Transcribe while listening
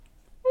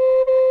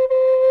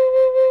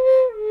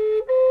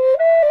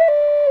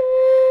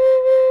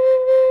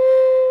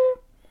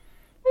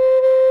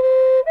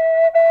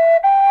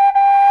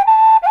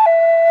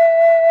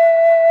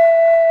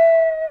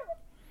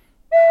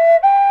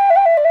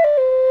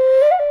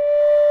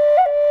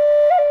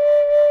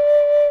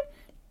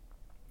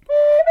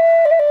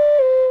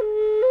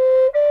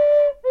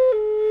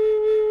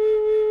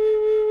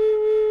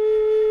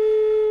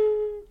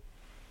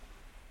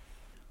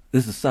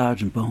This is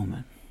Sergeant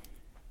Boman.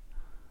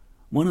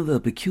 One of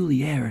the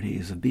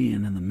peculiarities of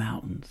being in the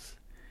mountains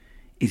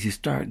is you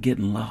start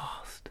getting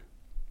lost.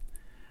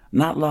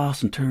 Not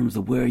lost in terms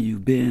of where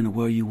you've been or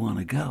where you want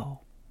to go.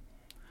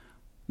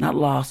 Not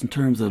lost in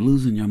terms of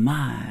losing your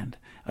mind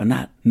or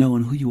not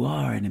knowing who you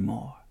are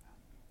anymore.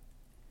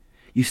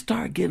 You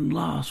start getting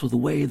lost with the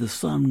way the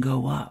sun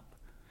go up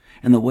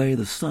and the way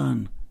the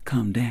sun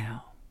come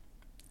down.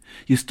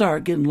 You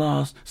start getting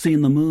lost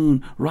seeing the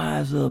moon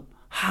rise up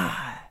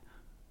high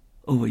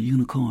over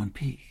Unicorn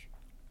Peak.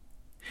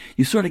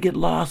 You sort of get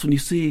lost when you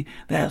see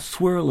that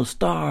swirl of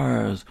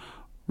stars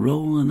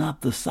rolling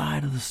up the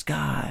side of the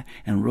sky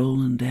and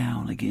rolling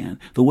down again,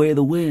 the way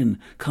the wind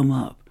come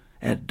up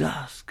at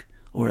dusk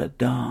or at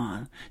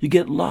dawn. You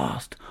get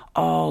lost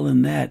all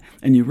in that,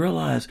 and you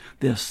realize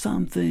there's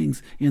some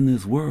things in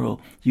this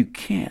world you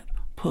can't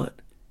put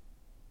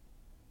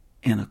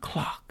in a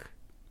clock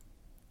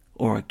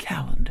or a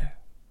calendar.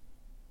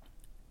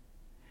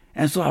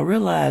 And so I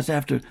realized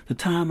after the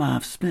time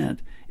I've spent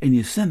in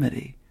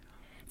Yosemite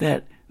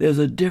that there's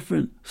a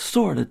different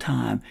sort of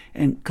time.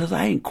 And because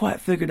I ain't quite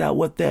figured out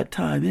what that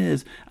time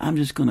is, I'm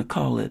just going to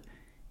call it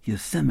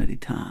Yosemite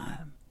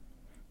time.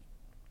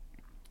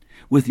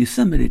 With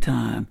Yosemite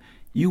time,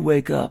 you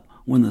wake up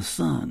when the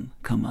sun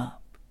come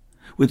up.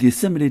 With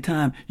Yosemite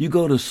time, you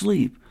go to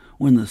sleep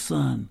when the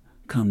sun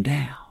come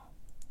down.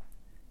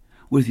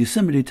 With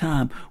Yosemite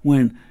time,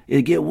 when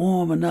it get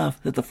warm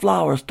enough that the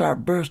flowers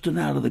start bursting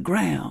out of the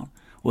ground,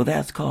 well,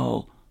 that's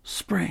called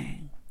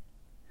spring.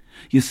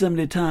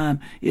 Yosemite time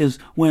is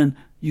when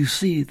you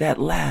see that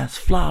last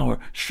flower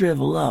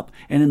shrivel up,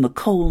 and in the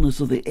coldness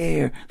of the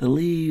air, the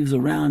leaves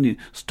around you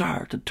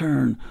start to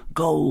turn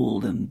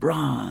gold and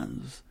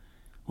bronze.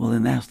 Well,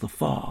 then that's the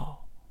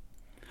fall.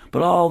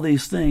 But all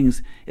these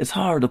things, it's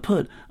hard to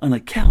put on a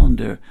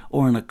calendar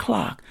or on a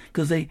clock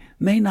because they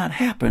may not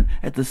happen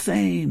at the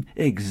same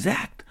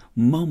exact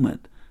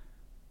moment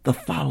the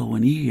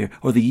following year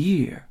or the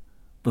year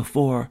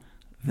before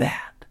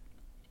that.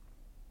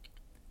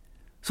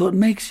 So it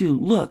makes you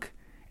look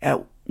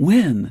at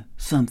when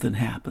something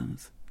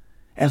happens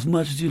as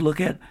much as you look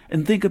at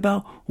and think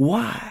about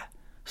why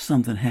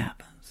something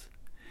happens.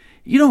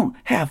 You don't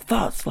have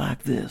thoughts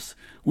like this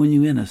when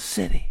you're in a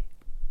city,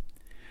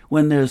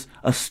 when there's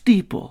a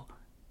steeple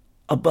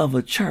above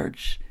a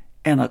church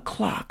and a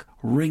clock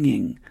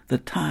ringing the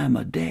time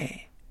of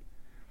day.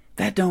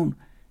 That don't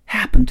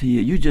happen to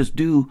you. You just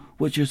do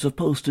what you're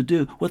supposed to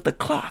do, what the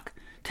clock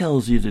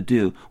tells you to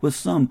do, with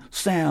some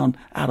sound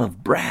out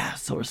of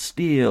brass or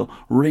steel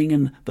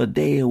ringing the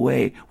day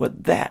away,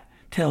 what that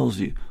tells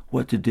you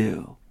what to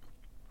do.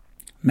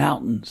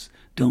 Mountains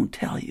don't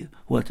tell you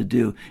what to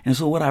do. And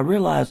so what I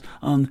realized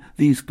on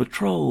these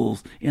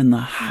patrols in the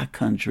high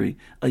country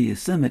of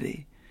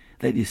Yosemite,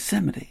 that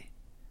Yosemite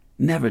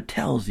never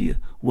tells you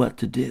what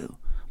to do,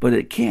 but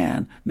it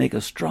can make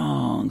a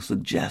strong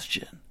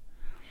suggestion.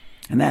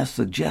 And that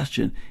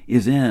suggestion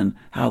is in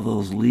how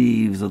those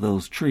leaves of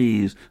those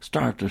trees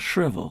start to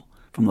shrivel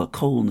from the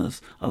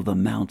coldness of the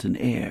mountain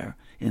air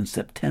in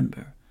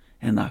September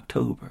and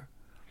October.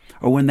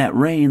 Or when that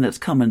rain that's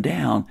coming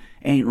down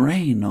ain't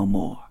rain no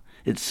more.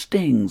 It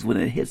stings when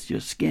it hits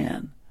your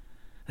skin.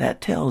 That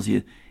tells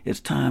you it's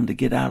time to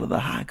get out of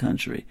the high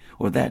country,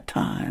 or that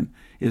time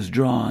is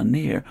drawing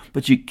near.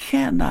 But you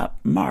cannot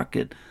mark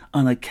it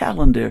on a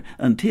calendar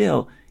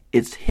until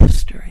it's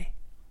history.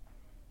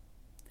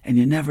 And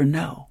you never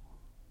know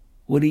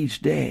what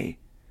each day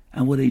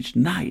and what each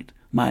night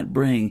might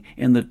bring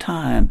in the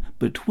time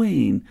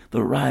between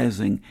the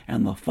rising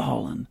and the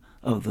falling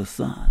of the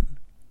sun.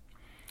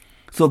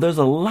 So there's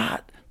a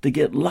lot to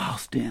get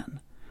lost in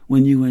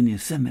when you're in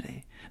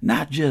Yosemite.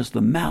 Not just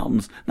the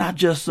mountains, not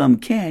just some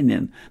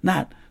canyon,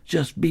 not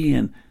just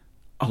being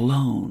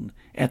alone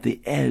at the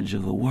edge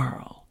of the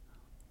world.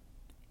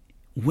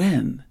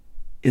 When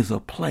is a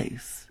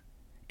place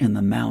in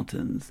the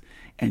mountains,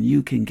 and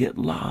you can get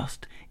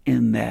lost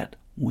in that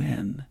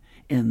when,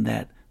 in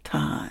that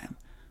time,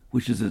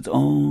 which is its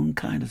own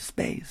kind of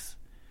space.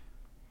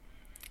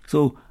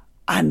 So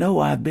I know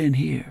I've been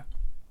here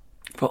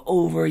for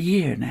over a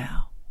year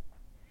now.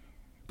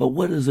 But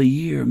what does a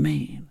year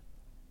mean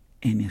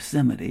in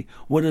Yosemite?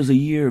 What does a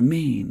year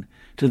mean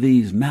to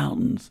these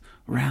mountains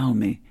around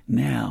me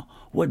now?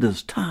 What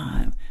does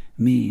time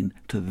mean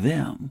to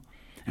them?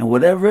 And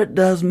whatever it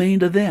does mean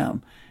to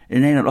them,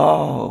 it ain't at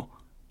all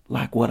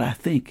like what I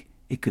think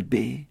it could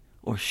be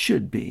or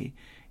should be.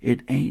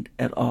 It ain't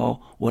at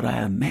all what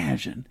I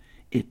imagine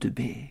it to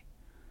be.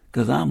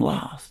 Because I'm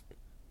lost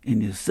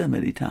in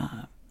Yosemite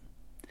time.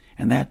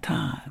 And that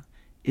time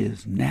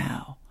is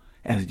now,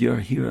 as you're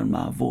hearing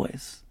my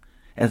voice.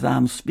 As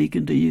I'm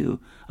speaking to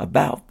you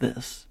about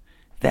this,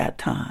 that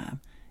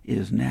time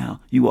is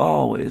now. You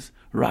always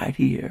right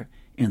here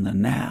in the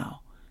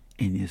now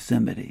in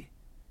Yosemite.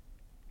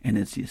 And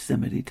it's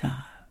Yosemite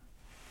time.